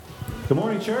Good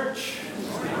morning, church.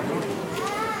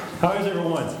 How is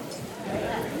everyone?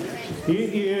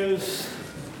 It is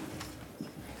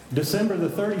December the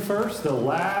 31st, the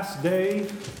last day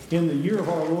in the year of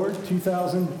our Lord,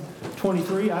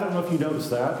 2023. I don't know if you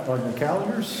noticed that on your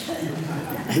calendars.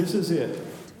 This is it.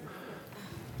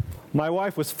 My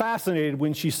wife was fascinated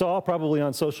when she saw, probably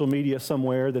on social media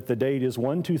somewhere, that the date is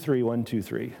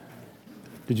 123.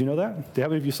 Did you know that? How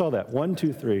many of you saw that?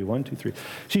 123.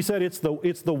 She said it's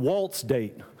the waltz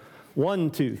date.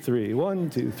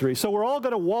 123. So we're all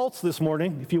going to waltz this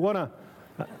morning. If you want to,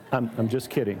 I'm just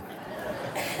kidding.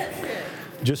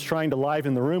 Just trying to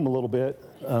liven the room a little bit.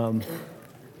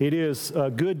 It is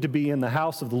good to be in the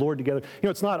house of the Lord together. You know,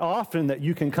 it's not often that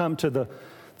you can come to the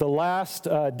last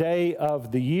day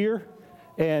of the year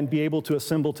and be able to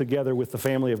assemble together with the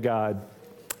family of God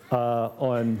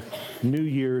on New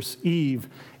Year's Eve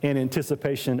in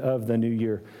anticipation of the new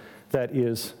year that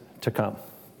is to come.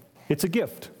 It's a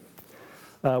gift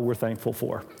we're thankful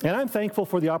for. And I'm thankful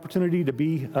for the opportunity to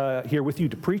be here with you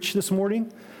to preach this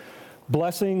morning.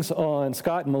 Blessings on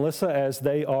Scott and Melissa as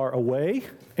they are away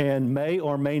and may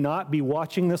or may not be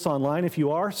watching this online. If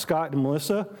you are, Scott and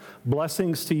Melissa,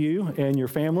 blessings to you and your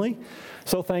family.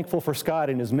 So thankful for Scott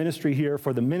and his ministry here,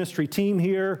 for the ministry team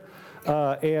here,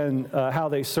 and how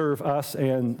they serve us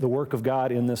and the work of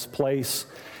God in this place.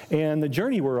 And the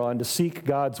journey we're on to seek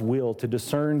God's will, to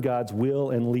discern God's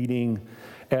will and leading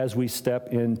as we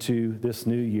step into this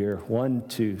new year. 1,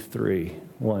 2, 3.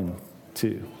 1,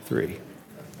 2, 3.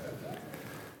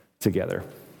 Together.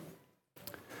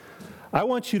 I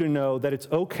want you to know that it's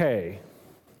okay.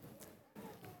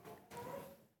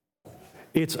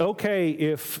 It's okay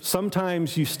if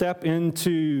sometimes you step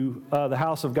into the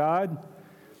house of God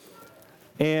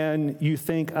and you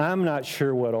think, I'm not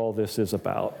sure what all this is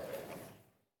about.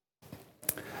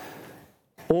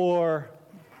 Or,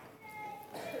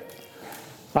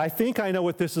 I think I know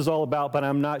what this is all about, but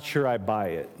I'm not sure I buy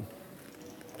it.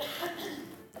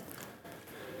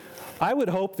 I would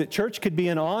hope that church could be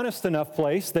an honest enough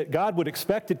place, that God would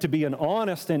expect it to be an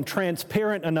honest and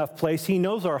transparent enough place. He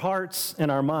knows our hearts and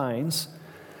our minds,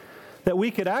 that we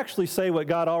could actually say what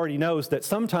God already knows, that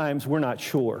sometimes we're not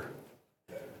sure.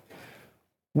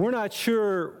 We're not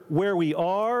sure where we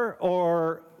are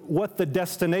or what the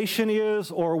destination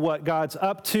is or what God's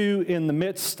up to in the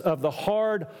midst of the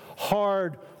hard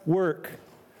work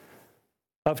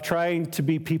of trying to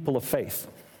be people of faith.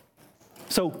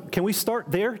 So can we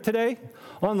start there today?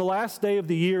 On the last day of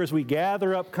the year, as we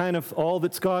gather up kind of all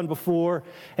that's gone before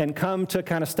and come to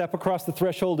kind of step across the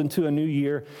threshold into a new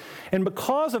year. And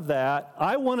because of that,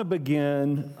 I want to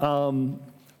begin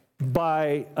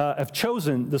I've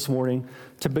chosen this morning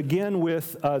to begin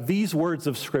with these words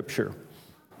of Scripture.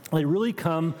 They really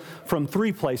come from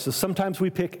three places. Sometimes we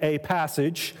pick a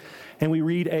passage and we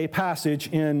read a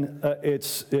passage in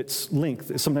its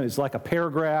length. Sometimes it's like a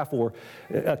paragraph or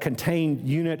a contained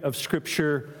unit of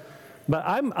Scripture. But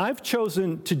I've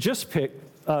chosen to just pick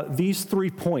these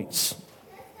 3 points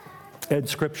in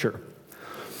Scripture.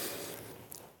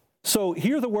 So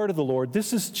hear the word of the Lord.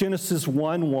 This is Genesis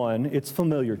 1:1. It's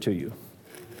familiar to you.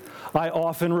 I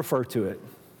often refer to it.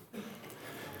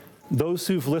 Those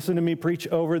who've listened to me preach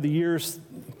over the years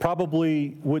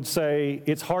probably would say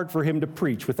it's hard for him to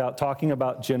preach without talking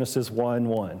about Genesis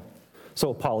 1:1. So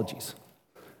apologies.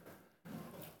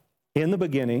 In the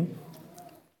beginning,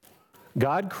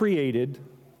 God created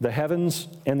the heavens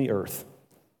and the earth.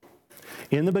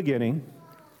 In the beginning,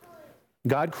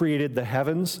 God created the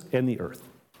heavens and the earth.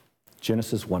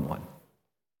 Genesis 1:1.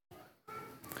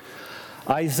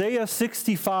 Isaiah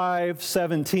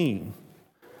 65:17.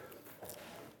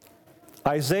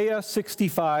 Isaiah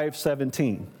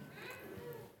 65:17.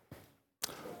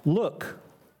 Look,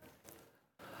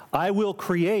 I will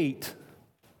create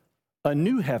a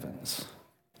new heavens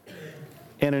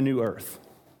and a new earth.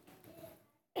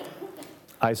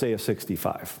 Isaiah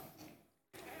 65.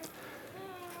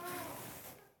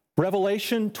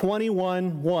 Revelation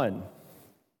 21:1.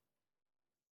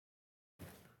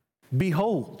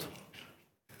 Behold,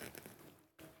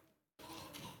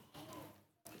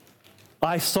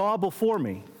 I saw before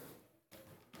me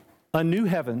a new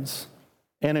heavens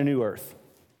and a new earth.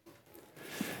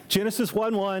 Genesis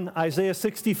 1:1, Isaiah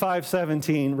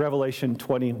 65:17, Revelation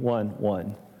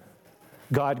 21:1.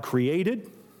 God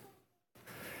created,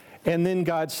 and then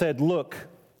God said, look,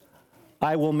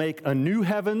 I will make a new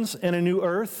heavens and a new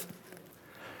earth.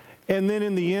 And then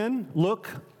in the end, look,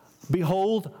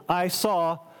 behold, I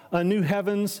saw a new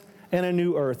heavens and a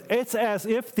new earth. It's as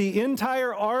if the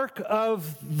entire arc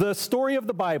of the story of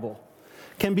the Bible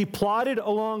can be plotted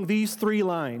along these 3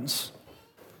 lines.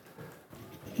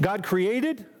 God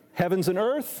created heavens and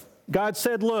earth. God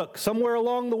said, look, somewhere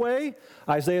along the way,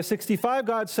 Isaiah 65,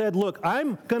 God said, look,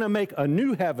 I'm going to make a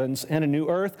new heavens and a new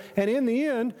earth. And in the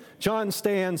end, John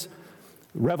stands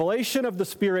revelation of the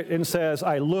Spirit and says,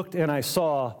 I looked and I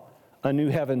saw a new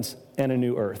heavens and a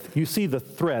new earth. You see the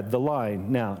thread, the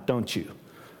line now, don't you?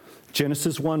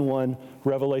 Genesis 1:1,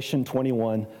 Revelation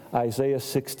 21, Isaiah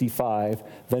 65,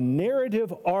 the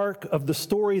narrative arc of the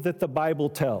story that the Bible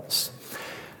tells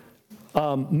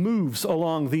moves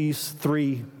along these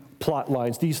three plot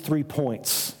lines, these 3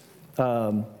 points.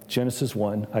 Genesis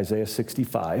 1, Isaiah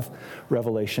 65,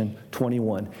 Revelation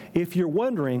 21. If you're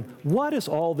wondering, what is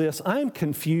all this? I'm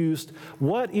confused.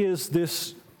 What is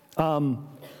this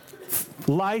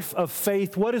life of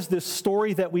faith? What is this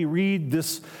story that we read,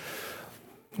 this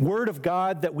Word of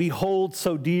God that we hold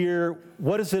so dear?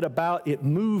 What is it about? It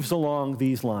moves along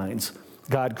these lines.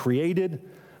 God created.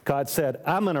 God said,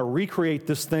 I'm going to recreate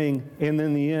this thing. And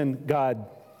in the end, God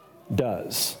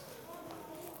does.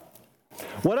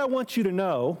 What I want you to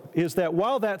know is that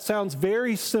while that sounds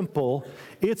very simple,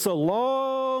 it's a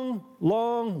long,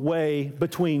 long way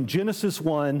between Genesis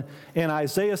 1 and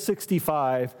Isaiah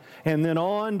 65 and then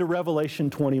on to Revelation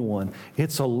 21.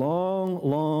 It's a long,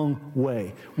 long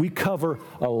way. We cover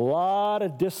a lot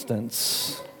of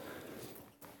distance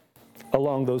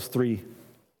along those 3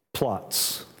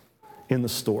 plots in the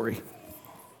story.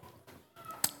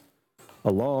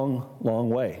 A long,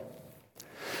 long way.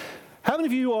 How many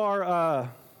of you are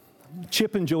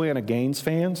Chip and Joanna Gaines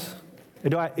fans?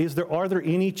 Are there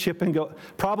any Chip and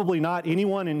probably not.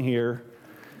 Anyone in here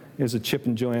is a Chip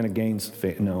and Joanna Gaines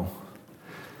fan? No.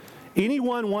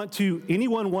 Anyone want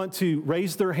to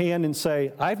raise their hand and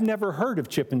say, I've never heard of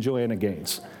Chip and Joanna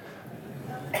Gaines?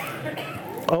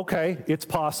 Okay, it's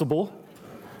possible.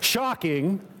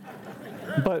 Shocking,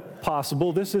 but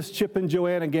possible. This is Chip and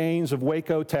Joanna Gaines of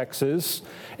Waco, Texas,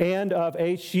 and of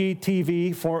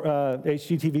HGTV.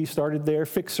 HGTV started their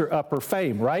Fixer Upper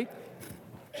fame, right?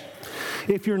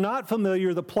 If you're not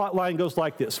familiar, the plot line goes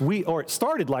like this. It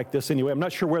started like this anyway. I'm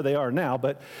not sure where they are now,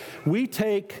 but we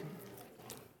take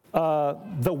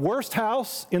the worst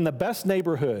house in the best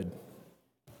neighborhood,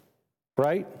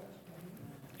 right,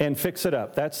 and fix it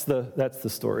up. That's the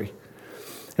story.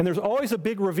 And there's always a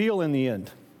big reveal in the end.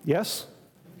 Yes?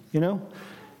 You know?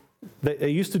 They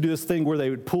used to do this thing where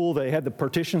they had the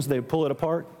partitions, they would pull it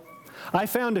apart. I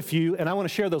found a few, and I want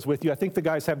to share those with you. I think the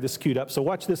guys have this queued up, so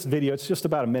watch this video. It's just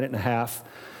about a minute and a half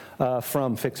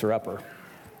from Fixer Upper.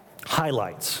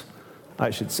 Highlights, I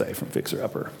should say, from Fixer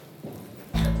Upper.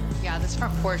 Yeah, this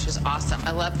front porch is awesome.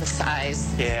 I love the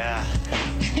size. Yeah.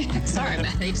 Sorry,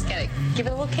 Matt, you just gotta give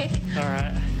it a little kick. All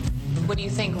right. What do you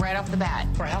think right off the bat?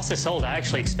 For a house this old, I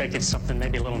actually expected something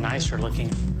maybe a little nicer looking.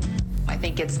 I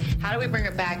think it's how do we bring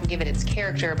it back and give it its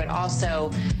character, but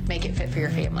also make it fit for your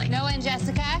family. Noah and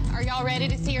Jessica, are y'all ready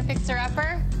to see your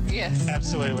fixer-upper? Yes.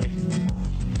 Absolutely.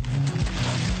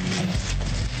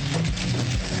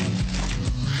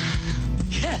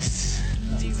 Yes.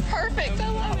 Perfect. I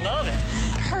love it. Love it.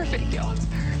 Perfect, y'all. It's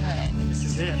perfect. This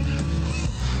is it.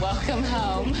 Welcome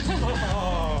home.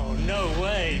 Oh, no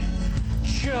way.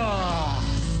 Sure.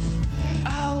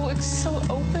 Oh, it's so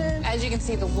open. As you can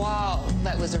see, the wall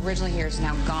that was originally here is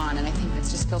now gone, and I think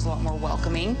this just feels a lot more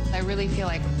welcoming. I really feel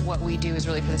like what we do is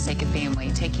really for the sake of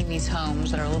family, taking these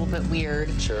homes that are a little bit weird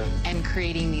and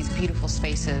creating these beautiful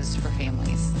spaces for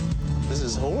families. This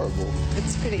is horrible.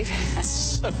 It's pretty bad.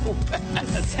 So bad.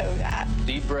 So bad.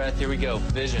 Deep breath, here we go.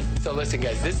 Vision. So listen,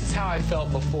 guys, this is how I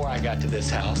felt before I got to this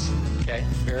house. Okay?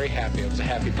 Very happy. I was a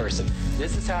happy person.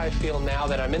 This is how I feel now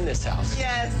that I'm in this house.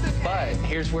 Yes. But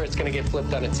here's where it's going to get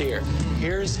flipped on its ear.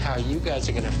 Here's how you guys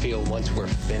are going to feel once we're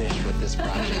finished with this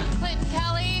project. Clinton,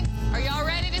 Kelly, are y'all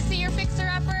ready to see your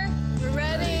fixer-upper? We're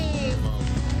ready.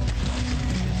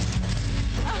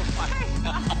 Oh my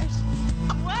gosh.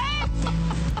 What?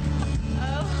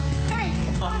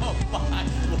 Oh my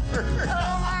word.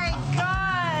 Oh my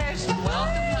gosh.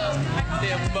 Welcome home.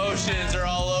 The emotions are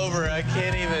all over. I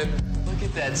can't even. Look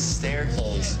at that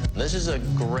staircase. This is a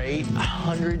great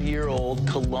 100-year-old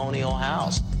colonial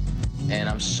house. And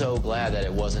I'm so glad that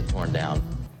it wasn't torn down.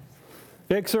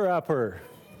 Fixer Upper.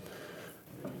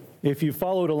 If you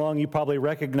followed along, you probably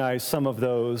recognize some of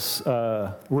those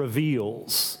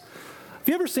reveals. Have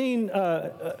you ever seen,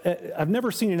 I've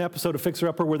never seen an episode of Fixer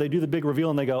Upper where they do the big reveal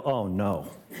and they go, oh no.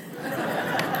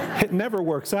 It never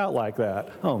works out like that.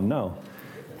 Oh no.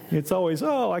 It's always,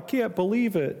 oh, I can't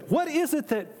believe it. What is it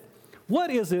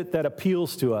that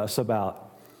appeals to us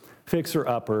about Fixer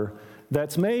Upper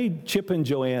that's made Chip and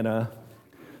Joanna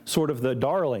sort of the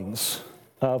darlings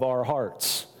of our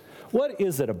hearts? What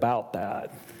is it about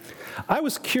that? I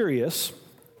was curious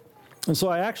And so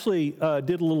I actually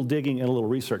did a little digging and a little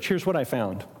research. Here's what I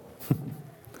found.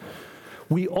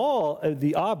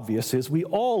 The obvious is we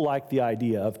all like the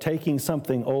idea of taking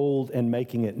something old and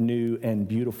making it new and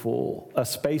beautiful, a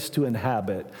space to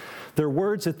inhabit. Their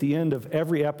words at the end of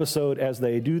every episode as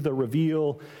they do the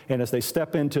reveal and as they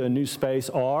step into a new space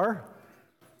are,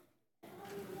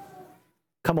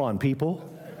 come on, people,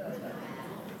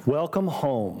 welcome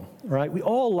home, right? We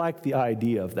all like the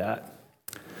idea of that.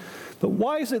 But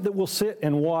why is it that we'll sit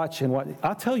and watch and watch?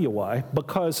 I'll tell you why.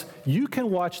 Because you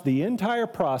can watch the entire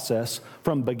process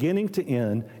from beginning to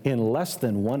end in less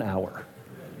than 1 hour.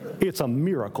 It's a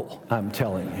miracle, I'm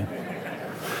telling you.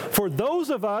 For those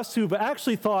of us who've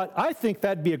actually thought, I think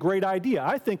that'd be a great idea.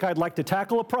 I think I'd like to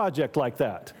tackle a project like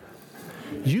that.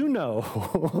 You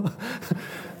know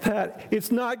that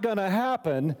it's not going to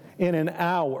happen in an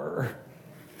hour.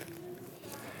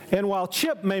 And while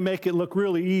Chip may make it look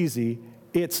really easy,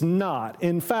 it's not.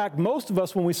 In fact, most of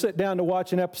us, when we sit down to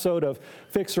watch an episode of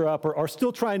Fixer Upper, are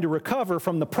still trying to recover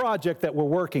from the project that we're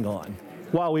working on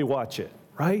while we watch it,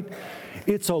 right?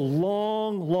 It's a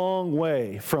long, long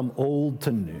way from old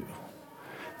to new.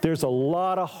 There's a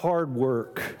lot of hard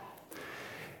work.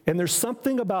 And there's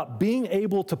something about being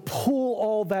able to pull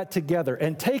all that together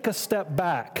and take a step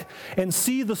back and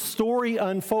see the story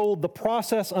unfold, the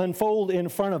process unfold in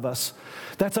front of us.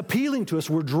 That's appealing to us.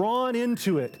 We're drawn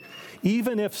into it,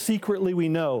 even if secretly we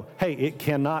know, hey, it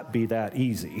cannot be that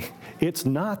easy. It's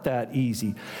not that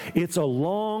easy. It's a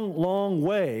long, long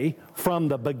way from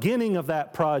the beginning of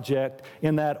that project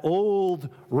in that old,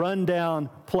 rundown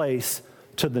place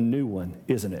to the new one,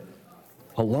 isn't it?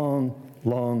 A long,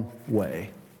 long way.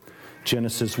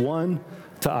 Genesis 1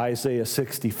 to Isaiah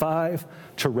 65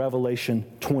 to Revelation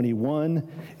 21.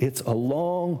 It's a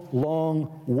long,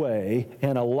 long way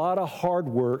and a lot of hard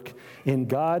work in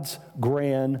God's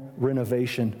grand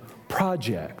renovation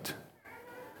project.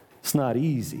 It's not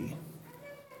easy.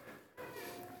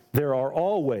 There are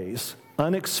always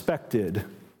unexpected,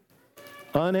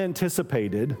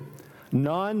 unanticipated,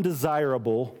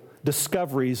 non-desirable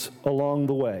discoveries along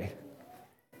the way.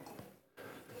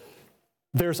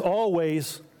 There's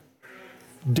always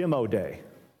demo day,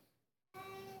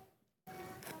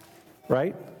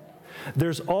 right?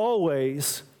 There's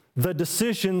always the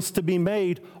decisions to be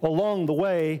made along the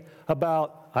way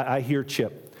about, I hear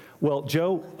Chip. Well,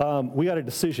 Joe, we got a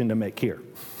decision to make here.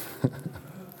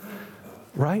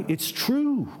 Right? It's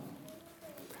true.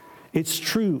 It's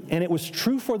true. And it was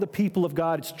true for the people of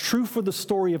God. It's true for the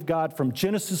story of God from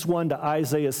Genesis 1 to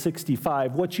Isaiah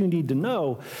 65. What you need to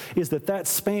know is that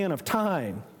span of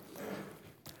time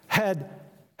had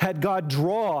God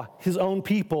draw his own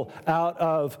people out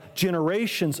of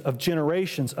generations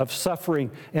of suffering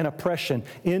and oppression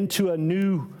into a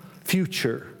new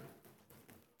future.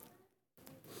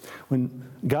 When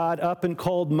God up and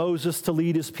called Moses to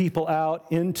lead his people out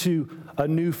into a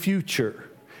new future,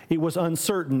 it was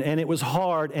uncertain, and it was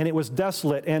hard, and it was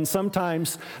desolate, and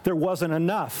sometimes there wasn't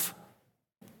enough.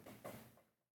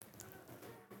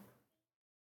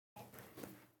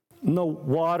 No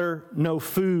water, no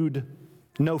food,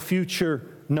 no future,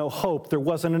 no hope. There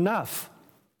wasn't enough.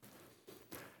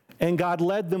 And God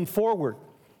led them forward.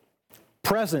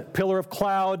 Present, pillar of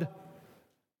cloud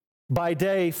by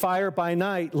day, fire by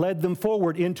night, led them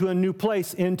forward into a new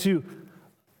place, into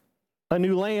a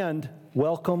new land.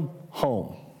 Welcome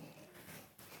home.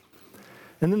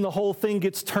 And then the whole thing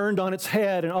gets turned on its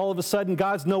head, and all of a sudden,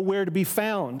 God's nowhere to be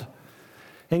found.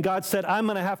 And God said, I'm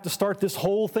going to have to start this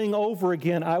whole thing over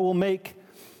again. I will make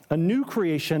a new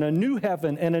creation, a new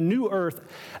heaven, and a new earth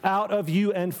out of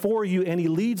you and for you. And he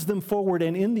leads them forward.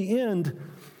 And in the end,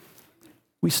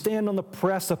 we stand on the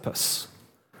precipice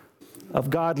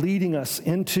of God leading us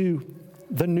into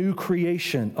the new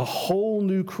creation, a whole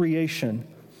new creation.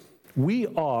 We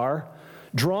are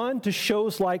drawn to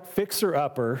shows like Fixer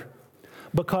Upper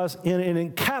because in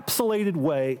an encapsulated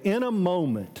way, in a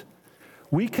moment,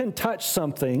 we can touch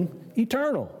something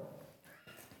eternal.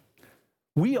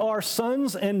 We are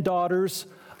sons and daughters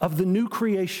of the new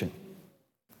creation.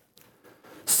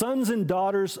 Sons and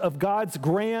daughters of God's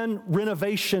grand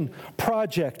renovation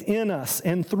project in us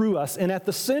and through us. And at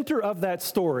the center of that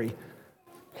story,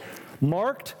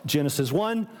 marked Genesis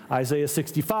 1, Isaiah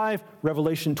 65,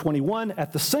 Revelation 21,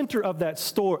 at the center of that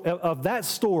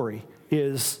story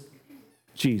is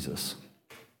Jesus.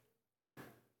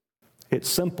 It's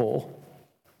simple,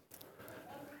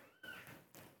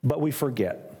 but we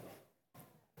forget.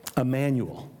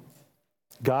 Emmanuel,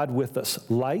 God with us,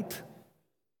 light,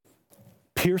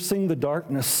 piercing the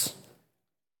darkness.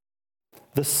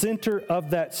 The center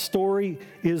of that story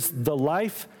is the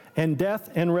life and death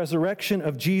and resurrection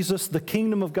of Jesus, the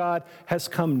kingdom of God has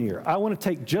come near. I want to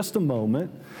take just a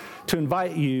moment to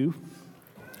invite you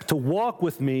to walk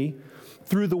with me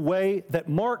through the way that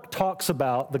Mark talks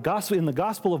about, in the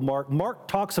Gospel of Mark, Mark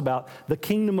talks about the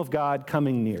kingdom of God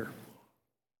coming near.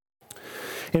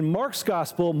 In Mark's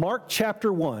Gospel, Mark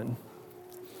chapter 1,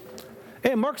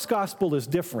 and Mark's Gospel is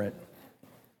different.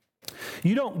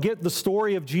 You don't get the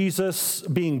story of Jesus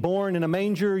being born in a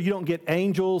manger. You don't get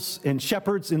angels and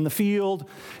shepherds in the field.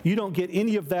 You don't get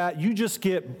any of that. You just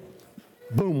get,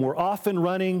 boom, we're off and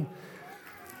running.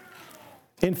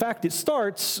 In fact, it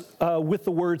starts with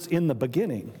the words "in the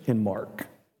beginning" in Mark.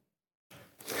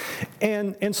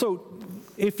 And so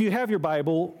if you have your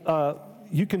Bible,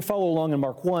 you can follow along in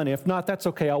Mark 1. If not, that's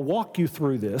okay. I'll walk you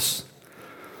through this.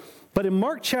 But in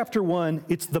Mark chapter 1,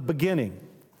 it's the beginning.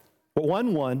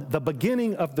 1:1, the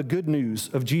beginning of the good news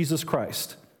of Jesus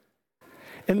Christ.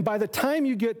 And by the time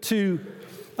you get to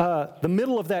the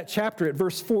middle of that chapter at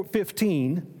verse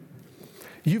 15,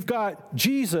 you've got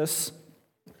Jesus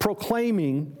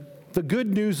proclaiming the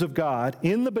good news of God.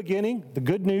 In the beginning, the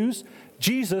good news.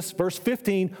 Jesus, verse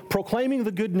 15, proclaiming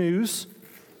the good news,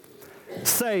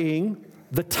 saying,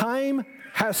 "The time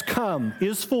has come,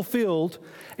 is fulfilled,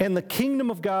 and the kingdom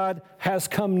of God has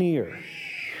come near."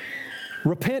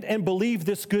 Repent and believe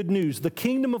this good news. The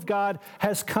kingdom of God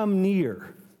has come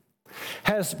near,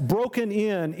 has broken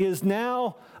in, is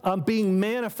now being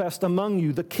manifest among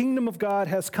you. The kingdom of God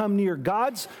has come near.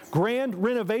 God's grand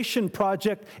renovation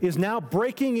project is now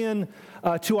breaking in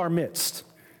to our midst.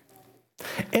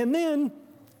 And then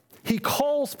he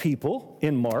calls people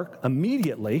in Mark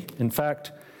immediately. In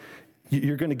fact,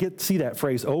 you're going to see that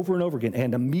phrase over and over again,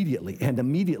 and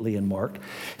immediately in Mark.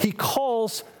 He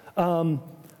calls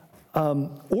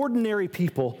ordinary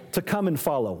people to come and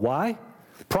follow. Why?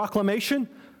 Proclamation,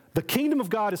 the kingdom of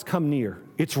God has come near.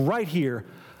 It's right here.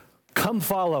 Come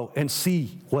follow and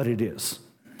see what it is.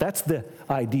 That's the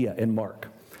idea in Mark.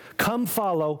 Come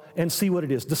follow and see what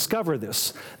it is. Discover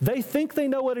this. They think they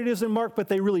know what it is in Mark, but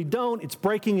they really don't. It's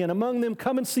breaking in among them.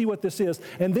 Come and see what this is.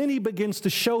 And then he begins to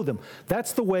show them.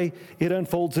 That's the way it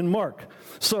unfolds in Mark.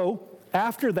 So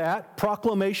after that,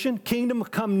 proclamation, kingdom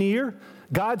come near,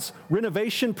 God's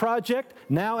renovation project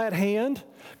now at hand.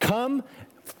 Come,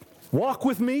 walk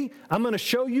with me. I'm going to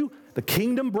show you the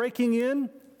kingdom breaking in,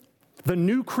 the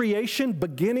new creation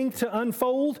beginning to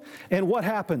unfold. And what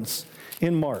happens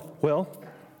in Mark? Well,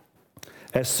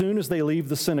 as soon as they leave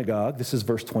the synagogue, this is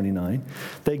verse 29,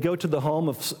 they go to the home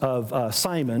of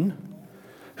Simon,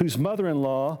 whose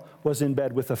mother-in-law was in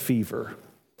bed with a fever.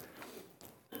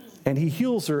 And he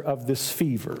heals her of this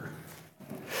fever.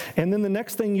 And then the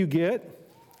next thing you get,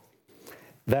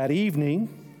 that evening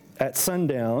at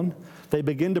sundown, they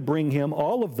begin to bring him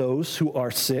all of those who are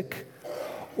sick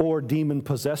or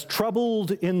demon-possessed,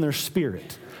 troubled in their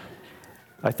spirit.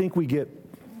 I think we get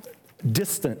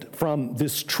distant from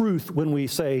this truth when we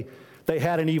say they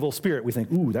had an evil spirit. We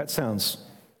think, ooh, that sounds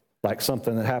like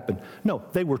something that happened. No,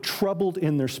 they were troubled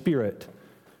in their spirit.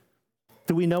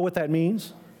 Do we know what that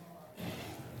means?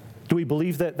 Do we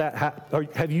believe that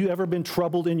have you ever been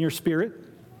troubled in your spirit?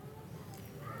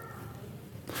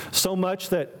 So much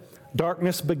that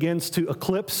darkness begins to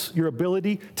eclipse your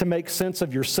ability to make sense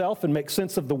of yourself and make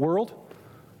sense of the world,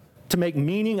 to make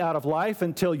meaning out of life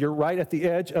until you're right at the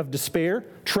edge of despair,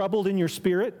 troubled in your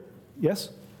spirit. Yes?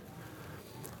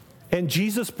 And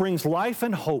Jesus brings life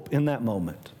and hope in that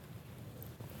moment.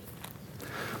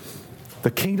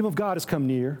 The kingdom of God has come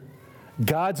near.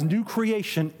 God's new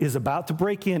creation is about to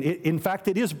break in. In fact,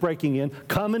 it is breaking in.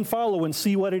 Come and follow and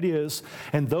see what it is.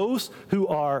 And those who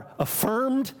are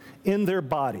affirmed in their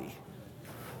body,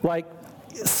 like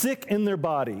sick in their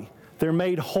body, they're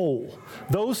made whole.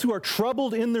 Those who are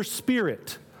troubled in their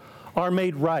spirit are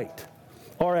made right,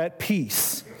 are at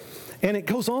peace. And it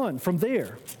goes on from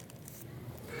there.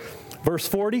 Verse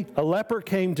 40, a leper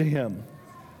came to him.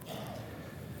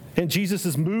 And Jesus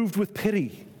is moved with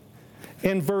pity.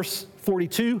 In verse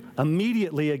 42,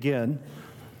 immediately again,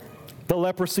 the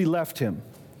leprosy left him.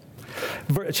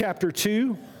 Chapter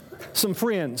 2, some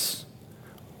friends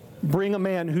bring a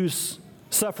man who's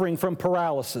suffering from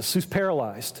paralysis, who's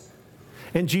paralyzed,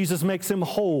 and Jesus makes him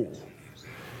whole.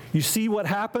 You see what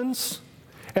happens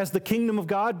as the kingdom of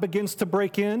God begins to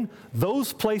break in?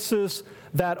 Those places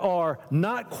that are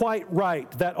not quite right,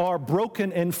 that are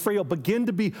broken and frail, begin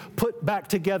to be put back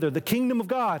together. The kingdom of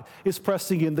God is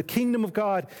pressing in. The kingdom of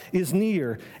God is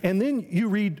near. And then you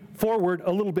read forward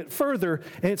a little bit further,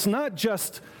 and it's not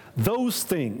just those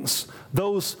things,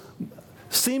 those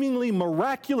seemingly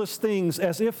miraculous things,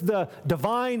 as if the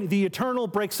divine, the eternal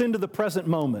breaks into the present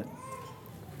moment.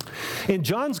 In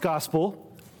John's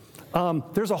gospel,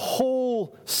 there's a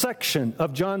whole section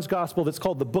of John's Gospel that's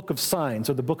called the Book of Signs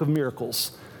or the Book of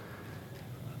Miracles.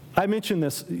 I mentioned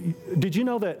this. Did you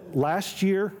know that last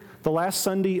year, the last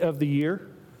Sunday of the year,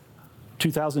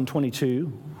 2022,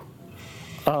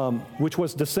 which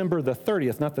was December the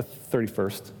 30th, not the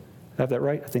 31st. I have that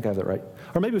right? I think I have that right.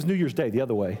 Or maybe it was New Year's Day, the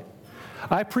other way.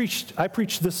 I preached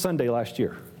this Sunday last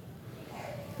year.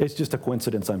 It's just a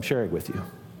coincidence I'm sharing with you.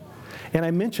 And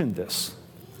I mentioned this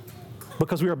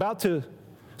because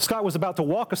Scott was about to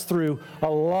walk us through a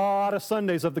lot of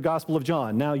Sundays of the Gospel of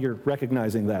John. Now you're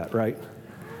recognizing that, right?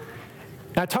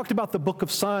 And I talked about the Book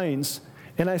of Signs,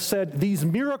 and I said these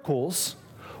miracles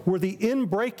were the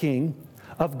inbreaking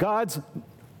of God's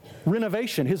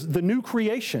renovation, the new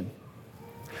creation,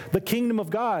 the kingdom of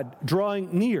God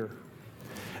drawing near.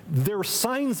 There are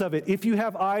signs of it if you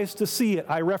have eyes to see it.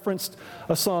 I referenced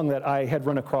a song that I had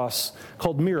run across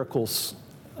called Miracles.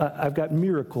 I've got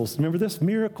miracles. Remember this?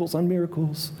 Miracles on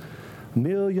miracles. A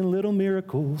million little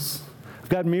miracles. I've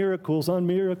got miracles on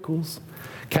miracles.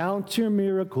 Count your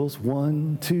miracles.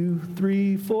 1, 2,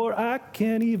 3, 4. I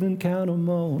can't even count them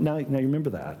all. Now you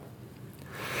remember that.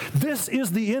 This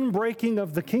is the inbreaking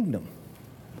of the kingdom.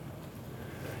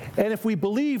 And if we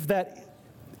believe that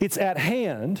it's at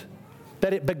hand,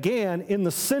 that it began in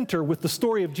the center with the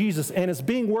story of Jesus and is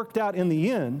being worked out in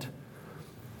the end,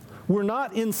 we're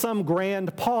not in some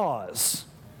grand pause.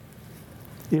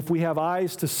 If we have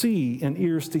eyes to see and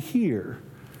ears to hear,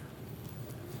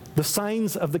 the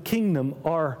signs of the kingdom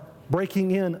are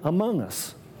breaking in among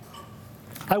us.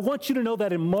 I want you to know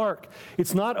that in Mark,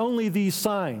 it's not only these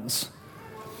signs,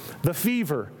 the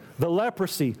fever, the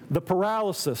leprosy, the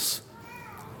paralysis,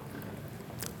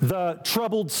 the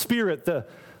troubled spirit, the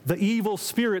evil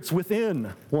spirits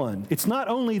within one. It's not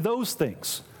only those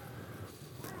things,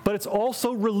 but it's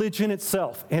also religion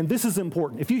itself. And this is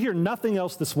important. If you hear nothing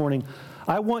else this morning,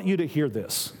 I want you to hear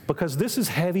this, because this is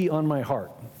heavy on my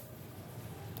heart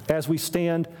as we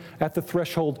stand at the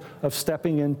threshold of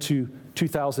stepping into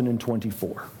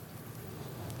 2024.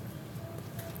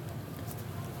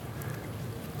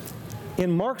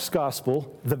 In Mark's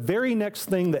gospel, the very next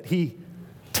thing that he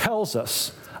tells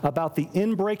us about the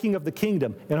inbreaking of the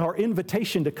kingdom and our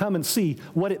invitation to come and see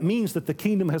what it means that the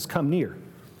kingdom has come near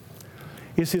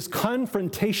is his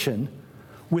confrontation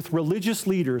with religious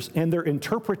leaders and their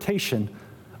interpretation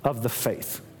of the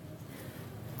faith.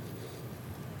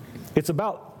 It's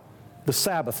about the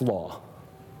Sabbath law.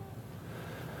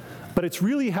 But it's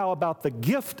really how about the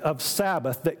gift of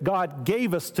Sabbath that God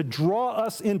gave us to draw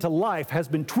us into life has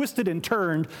been twisted and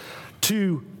turned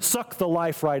to suck the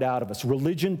life right out of us.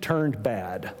 Religion turned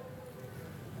bad.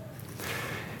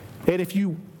 And if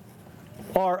you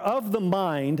are of the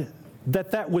mind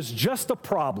that that was just a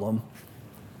problem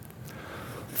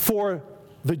for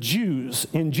the Jews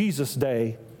in Jesus'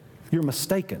 day, you're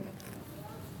mistaken.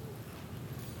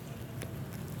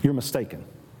 You're mistaken.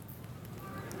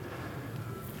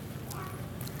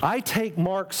 I take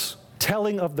Mark's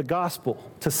telling of the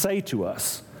gospel to say to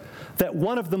us that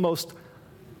one of the most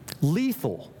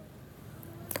lethal,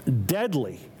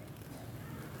 deadly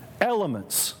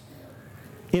elements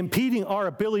impeding our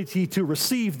ability to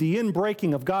receive the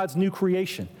inbreaking of God's new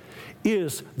creation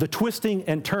is the twisting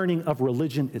and turning of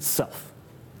religion itself.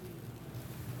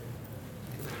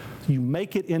 You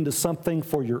make it into something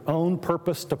for your own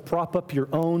purpose, to prop up your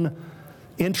own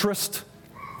interest,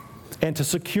 and to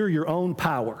secure your own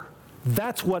power.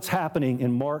 That's what's happening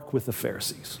in Mark with the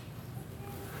Pharisees.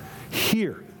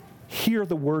 Hear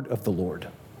the word of the Lord.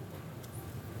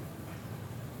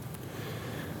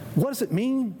 What does it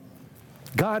mean?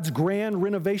 God's grand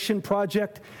renovation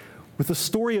project with the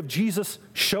story of Jesus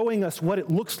showing us what it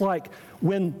looks like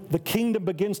when the kingdom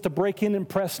begins to break in and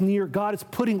press near. God is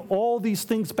putting all these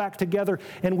things back together.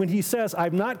 And when he says,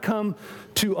 I've not come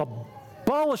to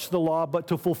abolish the law, but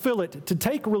to fulfill it, to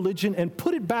take religion and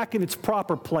put it back in its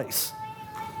proper place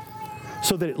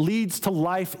so that it leads to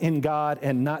life in God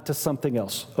and not to something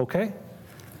else, okay?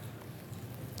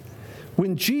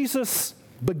 When Jesus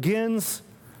begins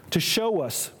to show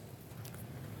us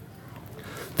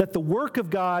that the work of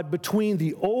God between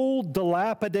the old,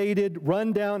 dilapidated,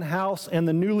 run-down house and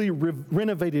the newly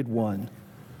renovated one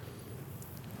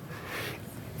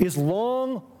is the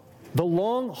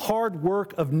long, hard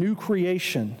work of new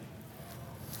creation.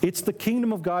 It's the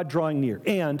kingdom of God drawing near.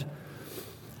 And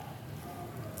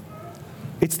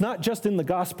it's not just in the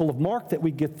Gospel of Mark that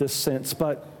we get this sense,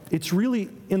 but it's really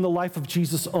in the life of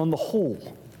Jesus on the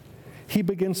whole. He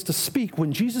begins to speak.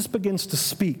 When Jesus begins to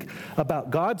speak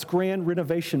about God's grand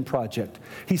renovation project,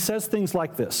 he says things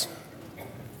like this: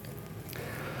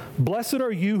 Blessed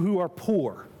are you who are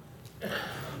poor,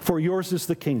 for yours is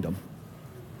the kingdom.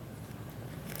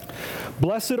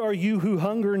 Blessed are you who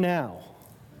hunger now,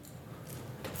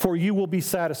 for you will be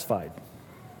satisfied.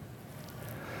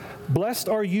 Blessed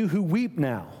are you who weep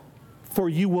now, for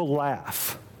you will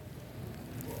laugh.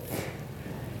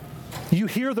 You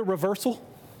hear the reversal?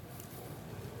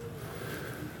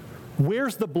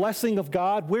 Where's the blessing of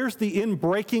God? Where's the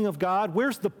inbreaking of God?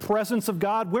 Where's the presence of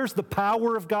God? Where's the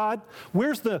power of God?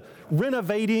 Where's the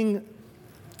renovating,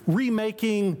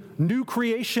 remaking, new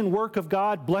creation work of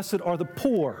God? Blessed are the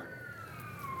poor,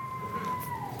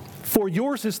 for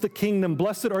yours is the kingdom.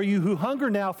 Blessed are you who hunger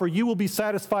now, for you will be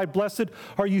satisfied. Blessed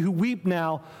are you who weep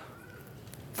now,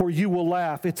 for you will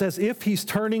laugh. It's as if he's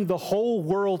turning the whole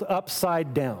world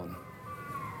upside down.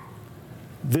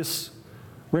 This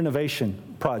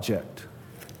renovation project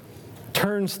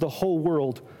turns the whole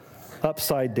world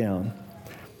upside down.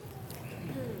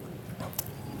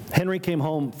 Henry came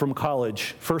home from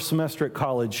college, first semester at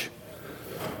college.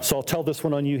 So I'll tell this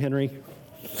one on you, Henry.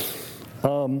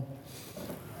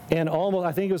 And almost,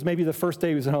 I think it was maybe the first day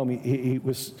he was at home, he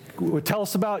would tell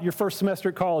us about your first semester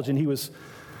at college, and he was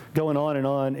going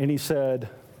on, and he said,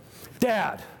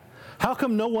 Dad, how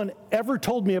come no one ever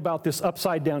told me about this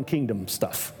upside down kingdom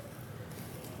stuff?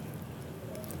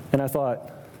 And I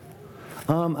thought,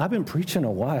 I've been preaching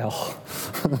a while.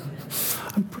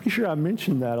 I'm pretty sure I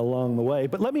mentioned that along the way.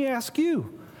 But let me ask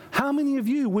you, how many of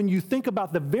you, when you think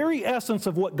about the very essence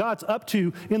of what God's up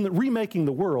to in the remaking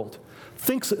the world,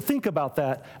 think about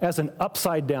that as an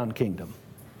upside down kingdom?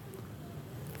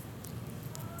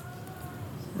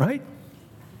 Right?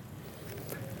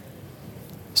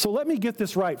 So let me get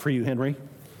this right for you, Henry,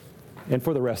 and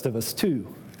for the rest of us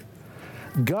too.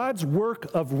 God's work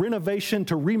of renovation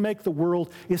to remake the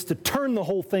world is to turn the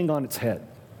whole thing on its head.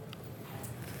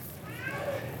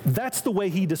 That's the way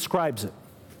he describes it.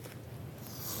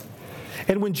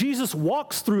 And when Jesus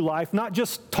walks through life, not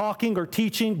just talking or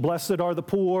teaching, blessed are the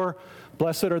poor,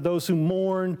 blessed are those who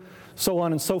mourn, so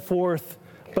on and so forth,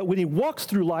 but when he walks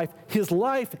through life, his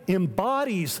life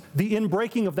embodies the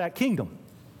inbreaking of that kingdom.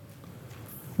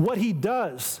 What he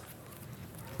does,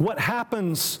 what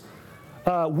happens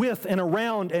with and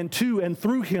around and to and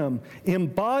through him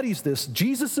embodies this.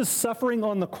 Jesus' suffering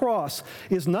on the cross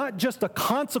is not just a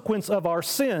consequence of our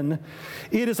sin,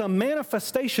 it is a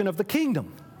manifestation of the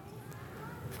kingdom.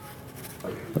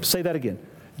 Let's say that again.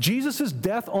 Jesus'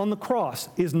 death on the cross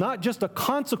is not just a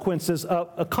consequence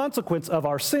of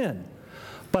our sin,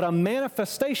 but a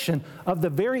manifestation of the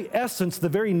very essence, the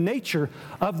very nature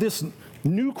of this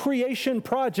new creation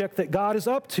project that God is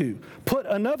up to. Put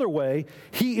another way,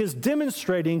 he is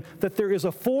demonstrating that there is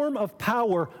a form of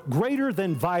power greater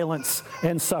than violence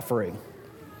and suffering.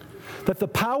 That the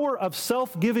power of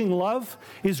self-giving love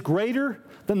is greater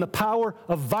than the power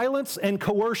of violence and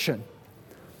coercion.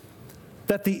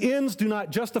 That the ends do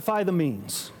not justify the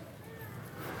means.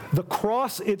 The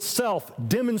cross itself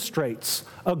demonstrates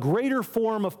a greater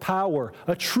form of power,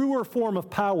 a truer form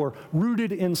of power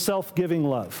rooted in self-giving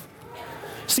love.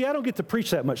 See, I don't get to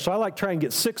preach that much, so I like trying to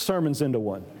get 6 sermons into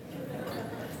one.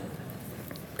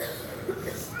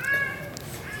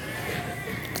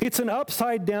 It's an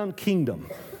upside-down kingdom.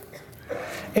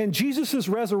 And Jesus'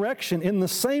 resurrection, in the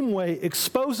same way,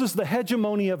 exposes the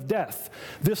hegemony of death.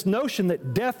 This notion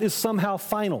that death is somehow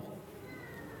final,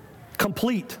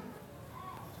 complete.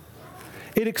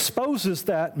 It exposes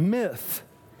that myth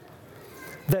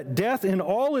that death in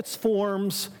all its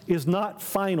forms is not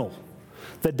final.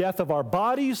 The death of our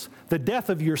bodies, the death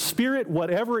of your spirit,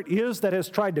 whatever it is that has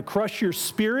tried to crush your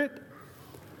spirit,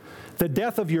 the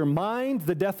death of your mind,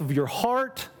 the death of your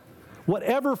heart,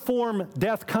 whatever form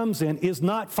death comes in is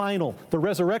not final. The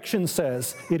resurrection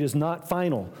says it is not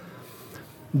final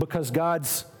because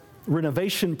God's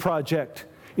renovation project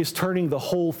is turning the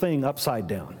whole thing upside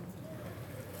down.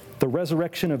 The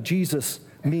resurrection of Jesus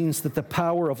means that the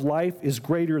power of life is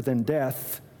greater than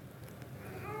death.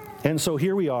 And so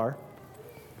here we are,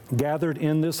 gathered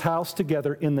in this house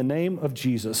together in the name of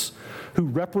Jesus, who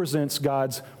represents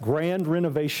God's grand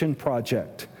renovation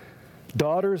project.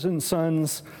 Daughters and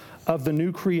sons of the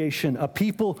new creation, a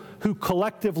people who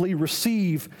collectively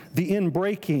receive the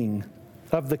inbreaking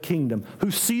of the kingdom,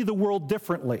 who see the world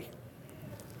differently,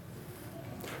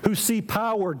 who see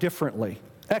power differently,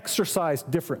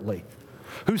 exercised differently,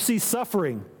 who see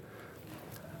suffering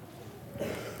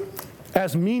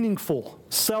as meaningful,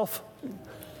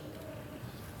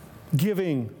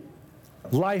 self-giving,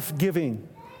 life-giving,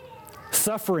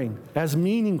 suffering as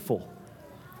meaningful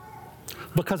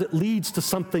because it leads to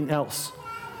something else,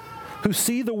 who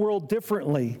see the world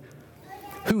differently,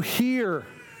 who hear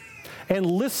and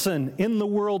listen in the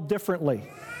world differently.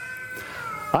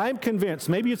 I'm convinced,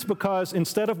 maybe it's because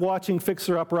instead of watching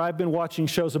Fixer Upper, I've been watching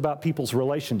shows about people's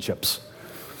relationships.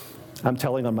 I'm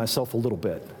telling on myself a little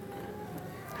bit.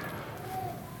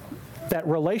 That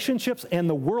relationships and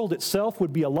the world itself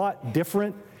would be a lot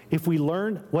different if we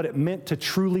learned what it meant to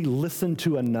truly listen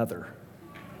to another,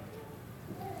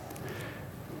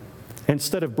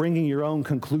 instead of bringing your own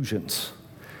conclusions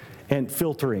and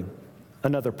filtering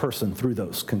another person through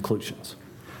those conclusions.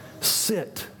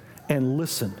 Sit and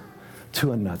listen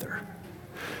to another.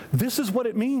 This is what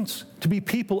it means to be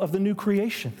people of the new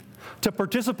creation, to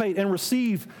participate and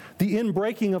receive the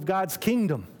inbreaking of God's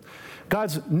kingdom,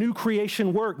 God's new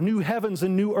creation work, new heavens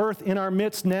and new earth in our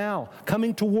midst now,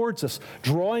 coming towards us,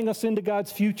 drawing us into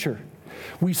God's future.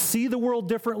 We see the world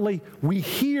differently. We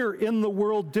hear in the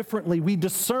world differently. We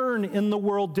discern in the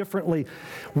world differently.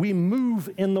 We move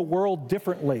in the world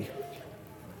differently.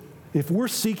 If we're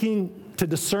seeking to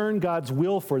discern God's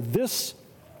will for this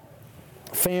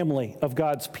family of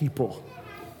God's people,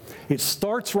 it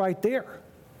starts right there.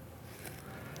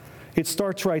 It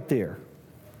starts right there.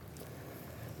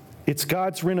 It's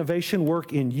God's renovation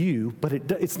work in you, but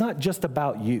it's not just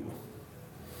about you.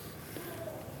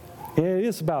 It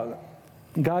is about,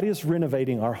 God is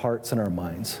renovating our hearts and our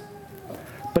minds.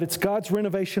 But it's God's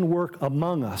renovation work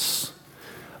among us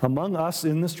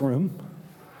in this room,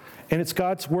 and it's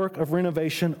God's work of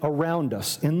renovation around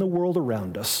us, in the world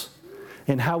around us,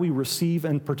 and how we receive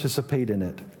and participate in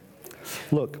it.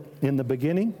 Look, in the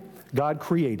beginning, God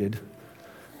created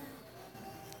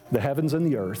the heavens and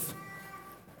the earth.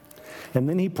 And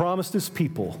then he promised his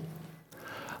people,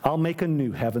 I'll make a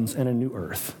new heavens and a new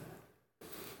earth.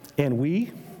 And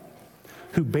we,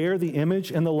 who bear the image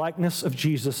and the likeness of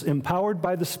Jesus, empowered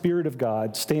by the Spirit of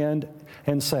God, stand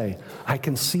and say, I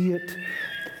can see it.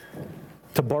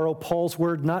 To borrow Paul's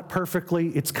word, not perfectly,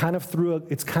 it's kind of through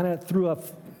a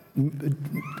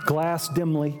glass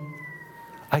dimly.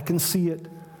 I can see it.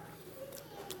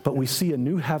 But we see a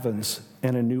new heavens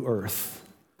and a new earth.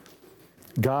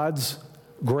 God's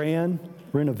grand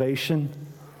renovation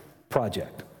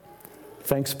project.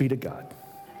 Thanks be to God.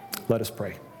 Let us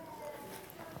pray.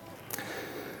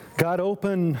 God,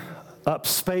 open up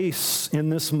space in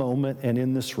this moment and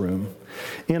in this room,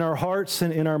 in our hearts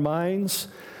and in our minds,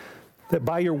 that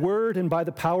by your word and by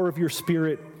the power of your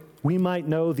Spirit, we might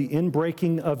know the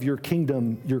inbreaking of your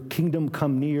kingdom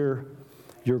come near,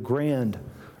 your grand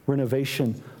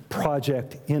renovation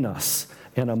project in us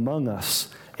and among us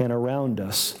and around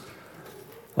us.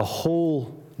 A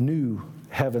whole new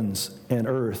heavens and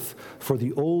earth, for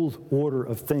the old order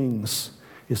of things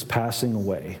is passing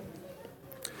away.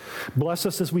 Bless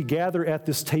us as we gather at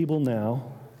this table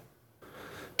now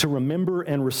to remember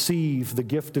and receive the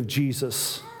gift of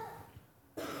Jesus,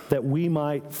 that we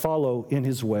might follow in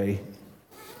his way,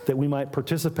 that we might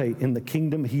participate in the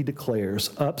kingdom he declares,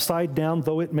 upside down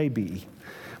though it may be.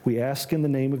 We ask in the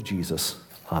name of Jesus.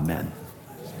 Amen.